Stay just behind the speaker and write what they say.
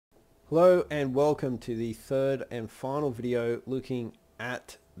Hello and welcome to the third and final video looking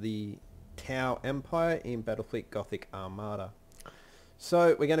at the Tau Empire in Battlefleet Gothic Armada.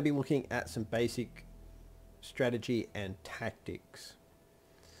 So we're going to be looking at some basic strategy and tactics.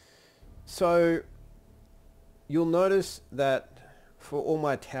 So you'll notice that for all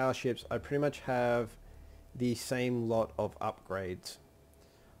my Tau ships I pretty much have the same lot of upgrades.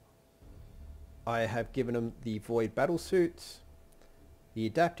 I have given them the Void battle suits, the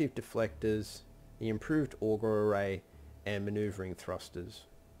adaptive deflectors, the improved auger array, and maneuvering thrusters.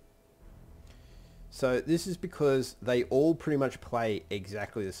 So this is because they all pretty much play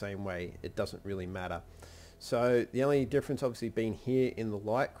exactly the same way. It doesn't really matter. So the only difference obviously being here in the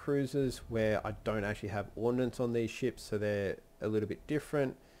light cruisers, where I don't actually have ordnance on these ships, so they're a little bit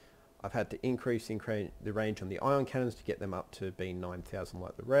different. I've had to increase the range on the ion cannons to get them up to being 9,000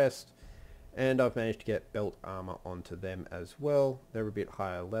 like the rest. And I've managed to get belt armor onto them as well. They're a bit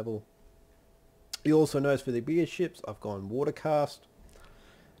higher level. You also notice for the bigger ships I've gone watercast,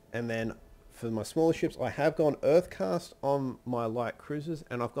 and then for my smaller ships I have gone earthcast on my light cruisers,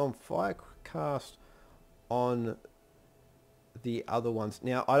 and I've gone firecast on the other ones.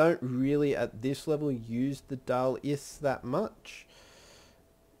 Now I don't really at this level use the dull is that much,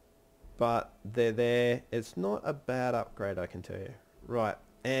 but they're there. It's not a bad upgrade, I can tell you. Right.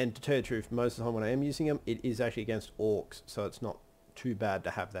 And to tell you the truth, most of the time when I am using them, it is actually against orcs, so it's not too bad to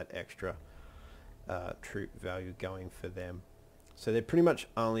have that extra troop value going for them. So they're pretty much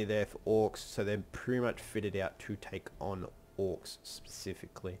only there for orcs, so they're pretty much fitted out to take on orcs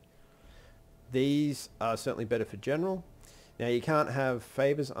specifically. These are certainly better for general. Now you can't have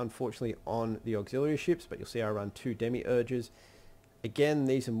favors unfortunately on the auxiliary ships, but you'll see I run 2 demi-urges. Again,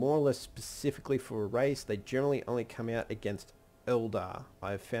 these are more or less specifically for a race. They generally only come out against Eldar.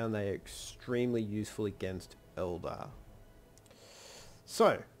 I've found they are extremely useful against Eldar.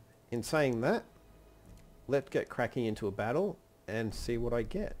 So, in saying that, let's get cracking into a battle and see what I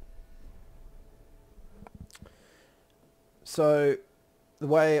get. So, the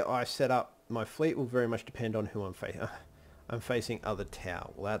way I set up my fleet will very much depend on who I'm facing. I'm facing other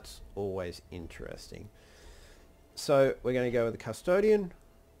Tau. Well, that's always interesting. So, we're going to go with the Custodian.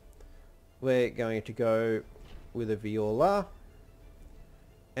 We're going to go with a Viola.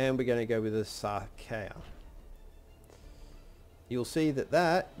 And we're going to go with a Sarkea. You'll see that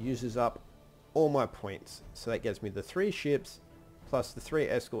that uses up all my points. So that gets me the 3 ships plus the 3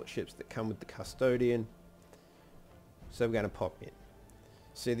 escort ships that come with the Custodian. So we're going to pop in.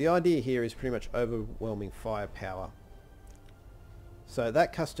 So the idea here is pretty much overwhelming firepower. So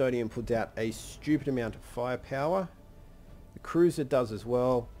that Custodian puts out a stupid amount of firepower. The cruiser does as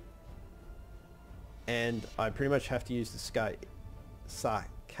well. And I pretty much have to use the Sarkea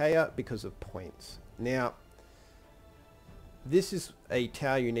because of points. Now, this is a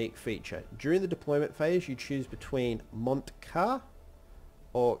Tau unique feature. During the deployment phase, you choose between Montcar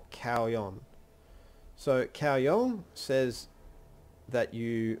or Caoyon. So Caoyon says that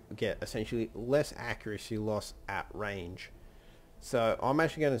you get essentially less accuracy loss at range. So I'm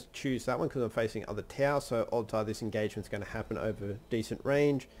actually going to choose that one because I'm facing other Tau, so odds are this engagement is going to happen over decent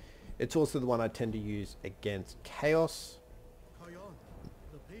range. It's also the one I tend to use against Chaos.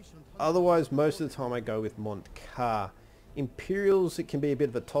 Otherwise, most of the time I go with Montcar. Imperials, it can be a bit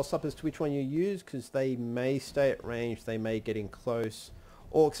of a toss-up as to which one you use, because they may stay at range, they may get in close.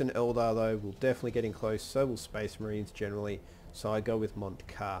 Orcs and Eldar, though, will definitely get in close, so will Space Marines generally, so I go with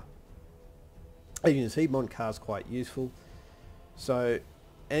Montcar. As you can see, Montcar is quite useful. So,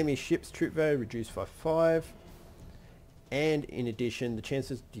 enemy ships troop value reduced by 5. And in addition, the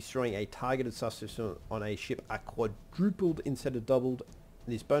chances of destroying a targeted subsystem on a ship are quadrupled instead of doubled.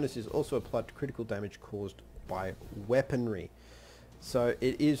 This bonus is also applied to critical damage caused by weaponry. So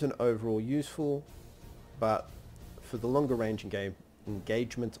it is an overall useful, but for the longer range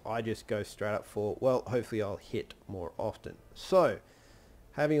engagements, I just go straight up for, well, hopefully I'll hit more often. So,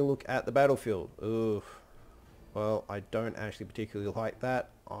 having a look at the battlefield. Oof. Well, I don't actually particularly like that.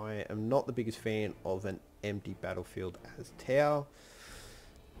 I am not the biggest fan of an empty battlefield as Tau,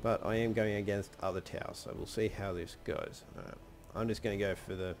 but I am going against other Tau, so we'll see how this goes. I'm just going to go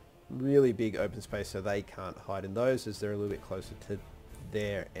for the really big open space so they can't hide in those, as they're a little bit closer to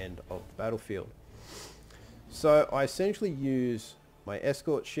their end of the battlefield. So I essentially use my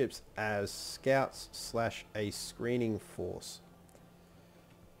escort ships as scouts slash a screening force.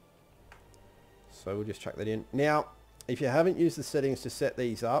 So we'll just chuck that in. Now, if you haven't used the settings to set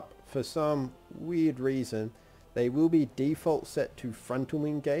these up, for some weird reason, they will be default set to frontal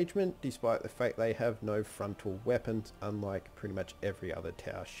engagement, despite the fact they have no frontal weapons, unlike pretty much every other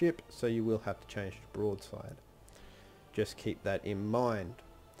Tau ship, so you will have to change to broadside. Just keep that in mind.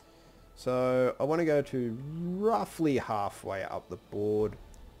 So I want to go to roughly halfway up the board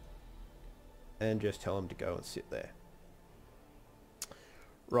and just tell them to go and sit there.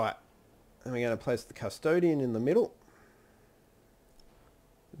 Right, and we're going to place the custodian in the middle,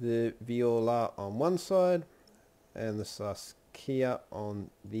 the viola on one side and the Saskia on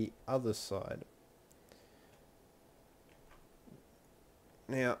the other side.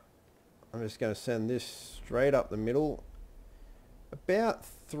 Now I'm just going to send this straight up the middle, about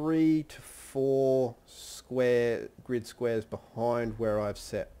 3 to 4 grid squares behind where I've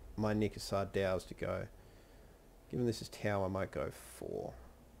set my Nikasar Dows to go. Given this is tower, I might go 4.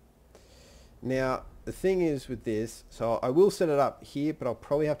 Now the thing is with this, so I will set it up here, but I'll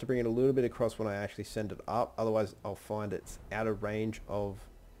probably have to bring it a little bit across when I actually send it up, otherwise I'll find it's out of range of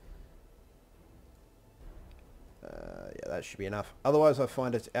yeah, that should be enough. Otherwise I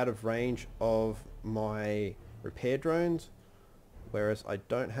find it's out of range of my repair drones, whereas I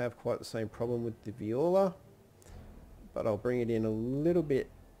don't have quite the same problem with the viola, but I'll bring it in a little bit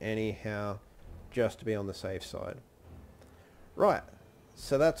anyhow just to be on the safe side. Right,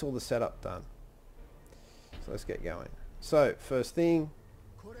 so that's all the setup done. So let's get going. So first thing,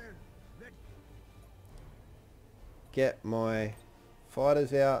 get my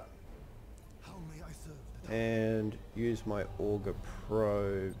fighters out and use my auger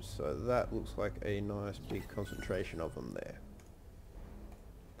probe. So that looks like a nice big concentration of them there.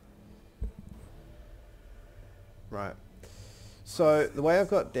 Right. So the way I've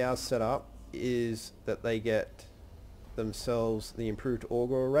got Dows set up is that they get themselves the improved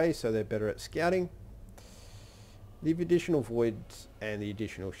auger array, so they're better at scouting. The additional voids and the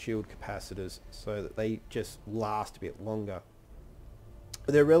additional shield capacitors, so that they just last a bit longer.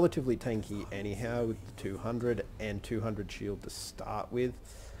 They're relatively tanky anyhow with the 200 and 200 shield to start with.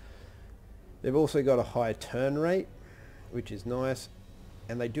 They've also got a high turn rate, which is nice,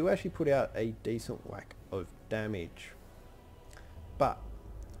 and they do actually put out a decent whack of damage. But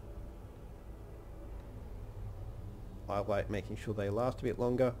I like making sure they last a bit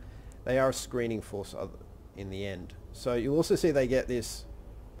longer. They are a screening force in the end. So you'll also see they get this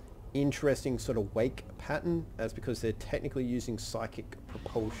interesting sort of wake pattern. That's because they're technically using psychic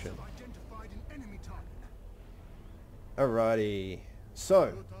propulsion. Alrighty,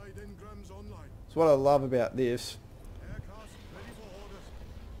 so what I love about this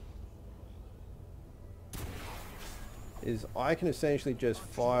is I can essentially just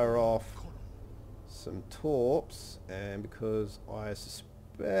fire off some torps, and because I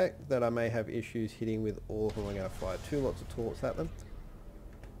suspect that I may have issues hitting with all of them, I'm going to fire 2 lots of torps at them.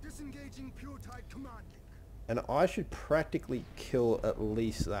 And I should practically kill at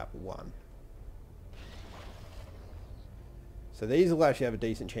least that one. So these will actually have a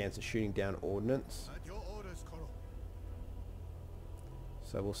decent chance of shooting down ordnance.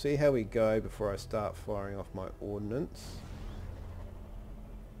 So we'll see how we go before I start firing off my ordnance.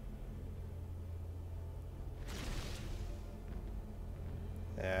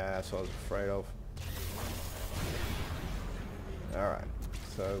 Yeah, that's what I was afraid of. Alright,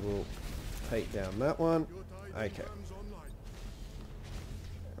 so we'll take down that one. Okay.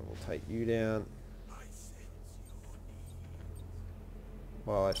 And we'll take you down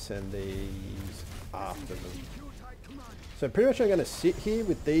while I send these after them. So pretty much I'm going to sit here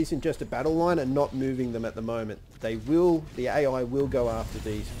with these in just a battle line and not moving them at the moment. They will, the AI will go after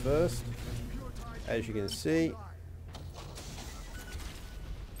these first, as you can see.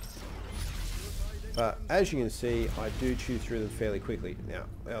 But as you can see, I do chew through them fairly quickly. Now,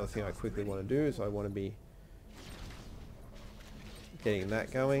 the other thing I quickly want to do is I want to be getting that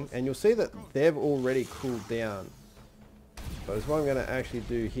going. And you'll see that they've already cooled down. But what I'm going to actually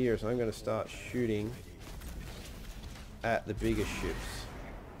do here is I'm going to start shooting at the bigger ships.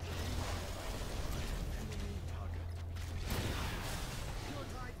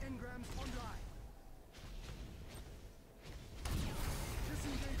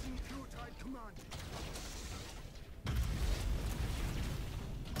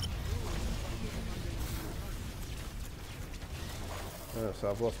 So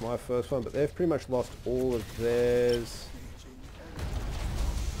I've lost my first one, but they've pretty much lost all of theirs.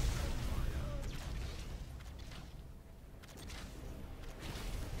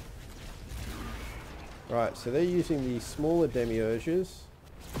 Right, so they're using the smaller demiurges.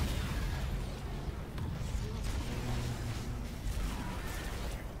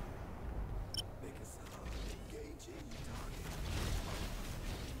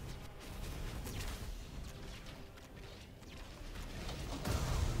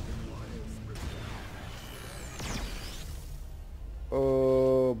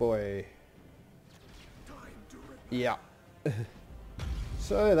 Oh boy. Yeah.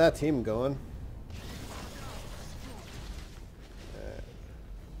 So that's him gone.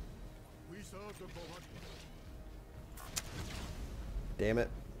 Damn it.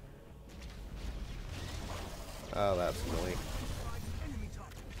 Oh, that's annoying.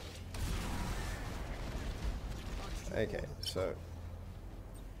 Okay, so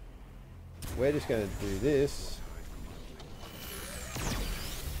we're just going to do this,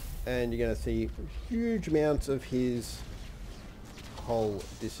 and you're going to see huge amounts of his hull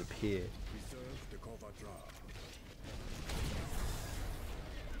disappear.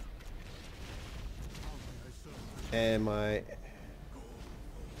 And my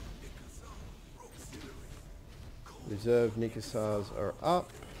reserve Nikasars are up.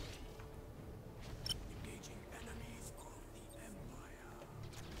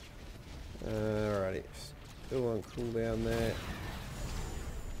 Alrighty, still on cooldown there.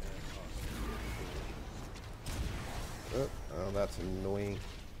 Oh, that's annoying.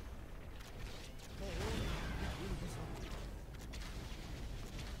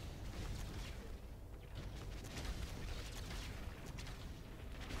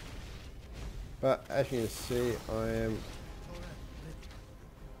 But as you can see, I am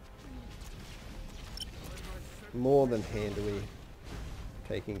more than handily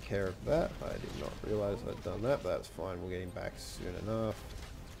taking care of that. I did not realize I'd done that, but that's fine. We'll get him back soon enough.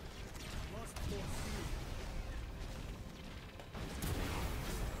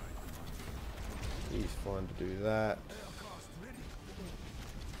 He's fine to do that.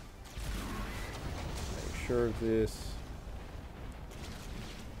 Make sure of this.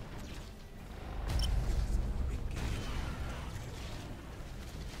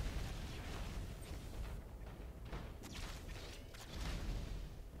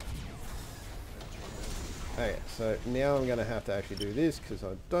 Okay, so now I'm going to have to actually do this because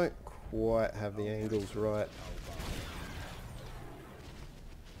I don't quite have the angles right.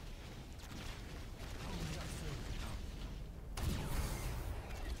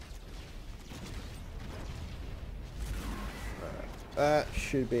 That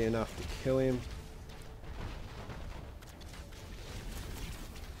should be enough to kill him.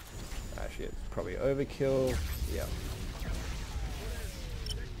 Actually, it's probably overkill. Yeah.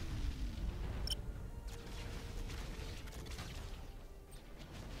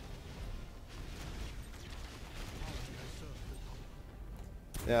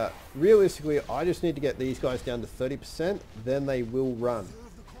 Now, realistically, I just need to get these guys down to 30%, then they will run.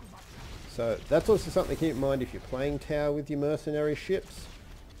 So that's also something to keep in mind if you're playing tower with your mercenary ships.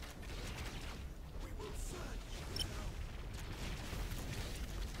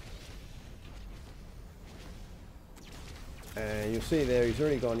 And you'll see there, he's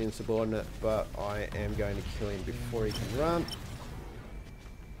already gone insubordinate, but I am going to kill him before he can run.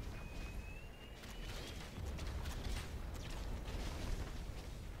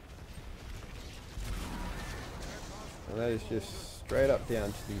 And that is just straight up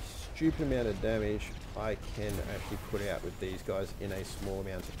down to the stupid amount of damage I can actually put out with these guys in a small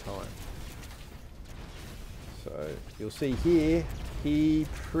amount of time. So you'll see here, he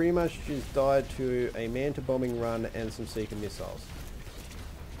pretty much just died to a Manta bombing run and some Seeker missiles.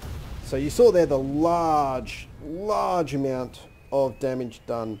 So you saw there the large amount of damage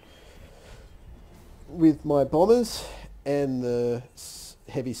done with my bombers and the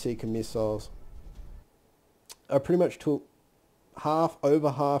heavy Seeker missiles. I pretty much took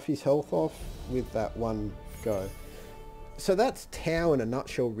over half his health off with that one go. So that's Tau in a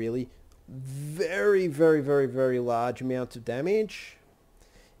nutshell, really. Very large amounts of damage.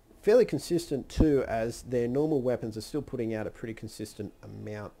 Fairly consistent too, as their normal weapons are still putting out a pretty consistent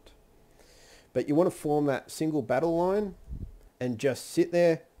amount. But you want to form that single battle line and just sit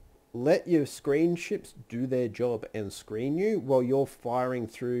there, let your screen ships do their job and screen you while you're firing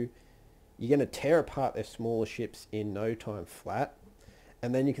through. You're going to tear apart their smaller ships in no time flat,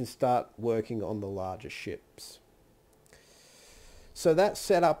 and then you can start working on the larger ships. So that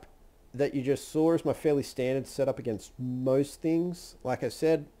setup that you just saw is my fairly standard setup against most things. Like I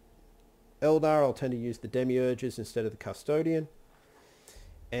said, Eldar, I'll tend to use the Demiurges instead of the Custodian.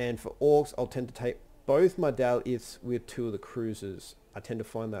 And for Orcs, I'll tend to take both my Dal'iths with two of the cruisers. I tend to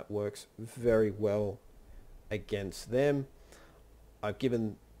find that works very well against them. I've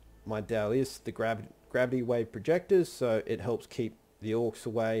given my Dal'iths the gravity wave projectors, so it helps keep the Orcs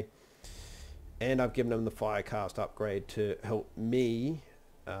away. And I've given them the Firecast upgrade to help me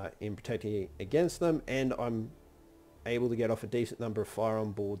in protecting against them, and I'm able to get off a decent number of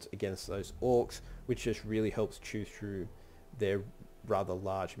firearm boards against those Orcs, which just really helps chew through their rather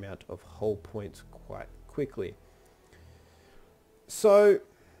large amount of hull points quite quickly. So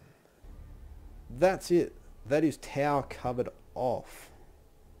that's it. That is Tau covered off.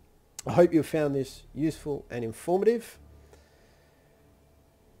 I hope you found this useful and informative,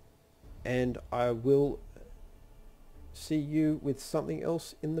 and I will see you with something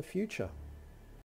else in the future.